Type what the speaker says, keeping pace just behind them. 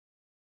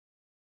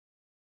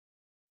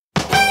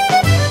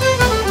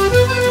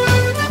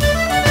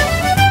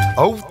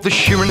Oh, the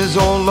shearing is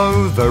all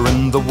over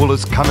and the wool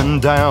is coming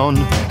down,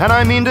 and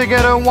I mean to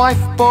get a wife,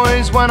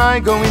 boys, when I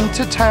go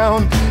into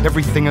town.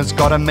 Everything has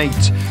got a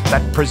mate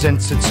that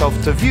presents itself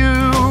to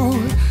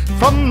view,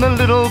 from the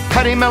little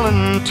paddy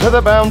melon to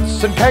the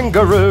bouncing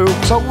kangaroo.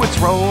 So it's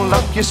roll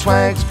up your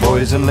swags,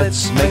 boys, and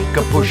let's make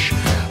a push.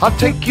 I'll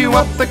take you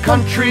up the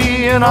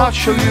country and I'll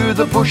show you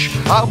the bush.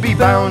 I'll be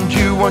bound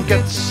you won't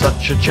get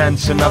such a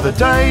chance another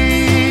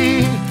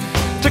day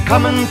to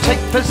come and take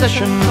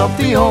possession of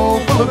the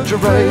Old Bullock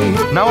Dray.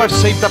 Now I've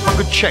saved up a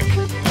good check,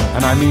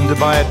 and I mean to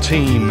buy a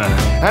team,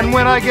 and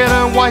when I get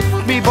a wife,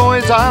 me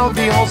boys, I'll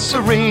be all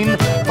serene.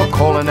 For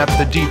calling at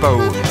the depot,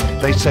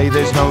 they say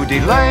there's no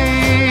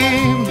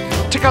delay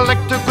to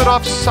collect a good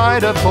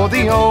offsider for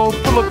the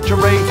Old Bullock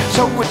Dray.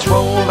 So it's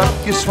roll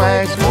up your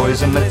swags,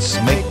 boys, and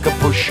let's make a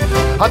push.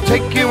 I'll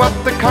take you up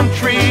the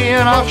country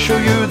and I'll show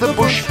you the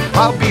bush.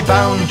 I'll be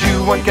bound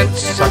you won't get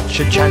such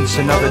a chance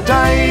another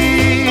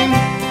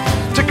day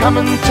to come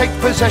and take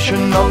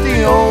possession of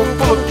the Old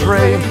Bullock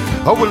Dray.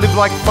 Oh, we'll live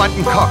like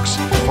fighting cocks,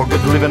 for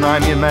good living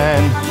I'm your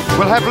man.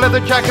 We'll have leather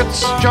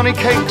jackets, Johnny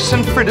cakes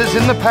and fritters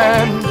in the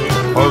pan.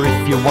 Or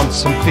if you want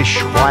some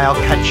fish, why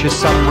I'll catch you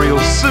some real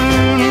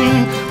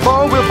soon,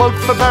 for we'll boat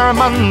for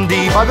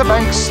Barramundi by the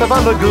banks of a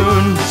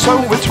lagoon.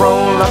 So it's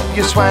roll up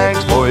your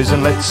swags, boys,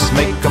 and let's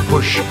make a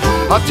push.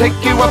 I'll take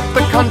you up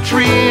the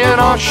country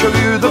and I'll show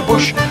you the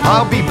bush.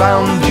 I'll be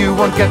bound you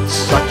won't get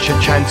such a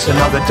chance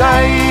another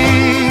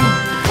day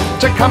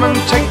to come and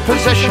take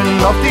possession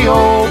of the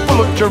Old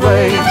Bullock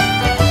Dray.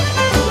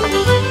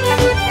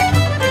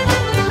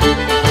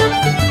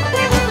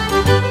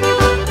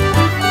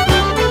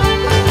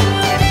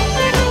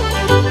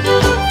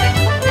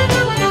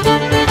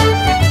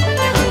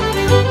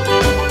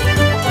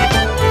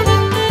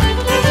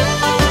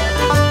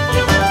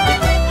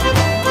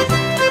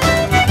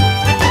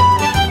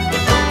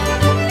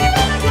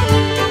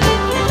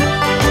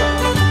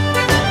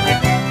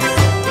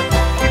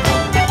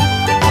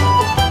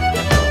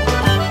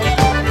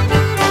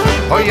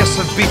 Oh yes,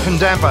 the beef and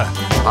damper,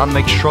 I'll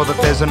make sure that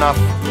there's enough,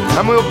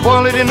 and we'll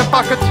boil it in a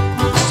bucket,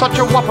 such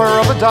a whopper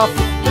of a duff.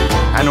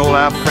 And all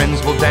our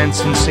friends will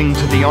dance and sing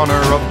to the honour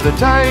of the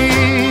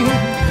day,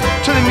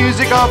 to the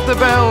music of the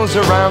bells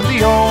around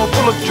the Old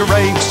Bullock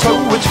Dray. So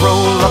it's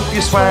roll up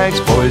your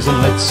swags, boys, and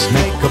let's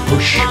make a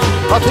push.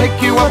 I'll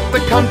take you up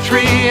the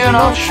country and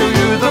I'll show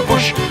you the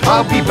bush.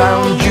 I'll be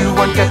bound you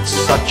won't get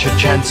such a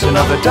chance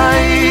another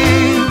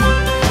day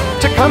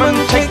to come and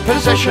take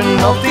possession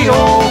of the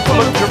Old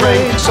Bullock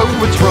Dray. So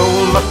it's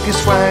roll up your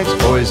swags,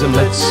 boys, and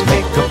let's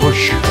make a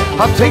push.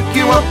 I'll take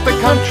you up the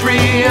country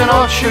and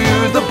I'll show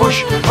you the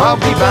bush. I'll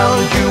be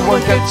bound you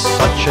won't get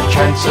such a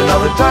chance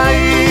another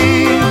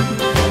day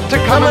to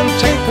come and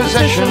take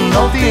possession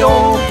of the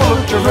Old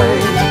Bullock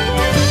Dray.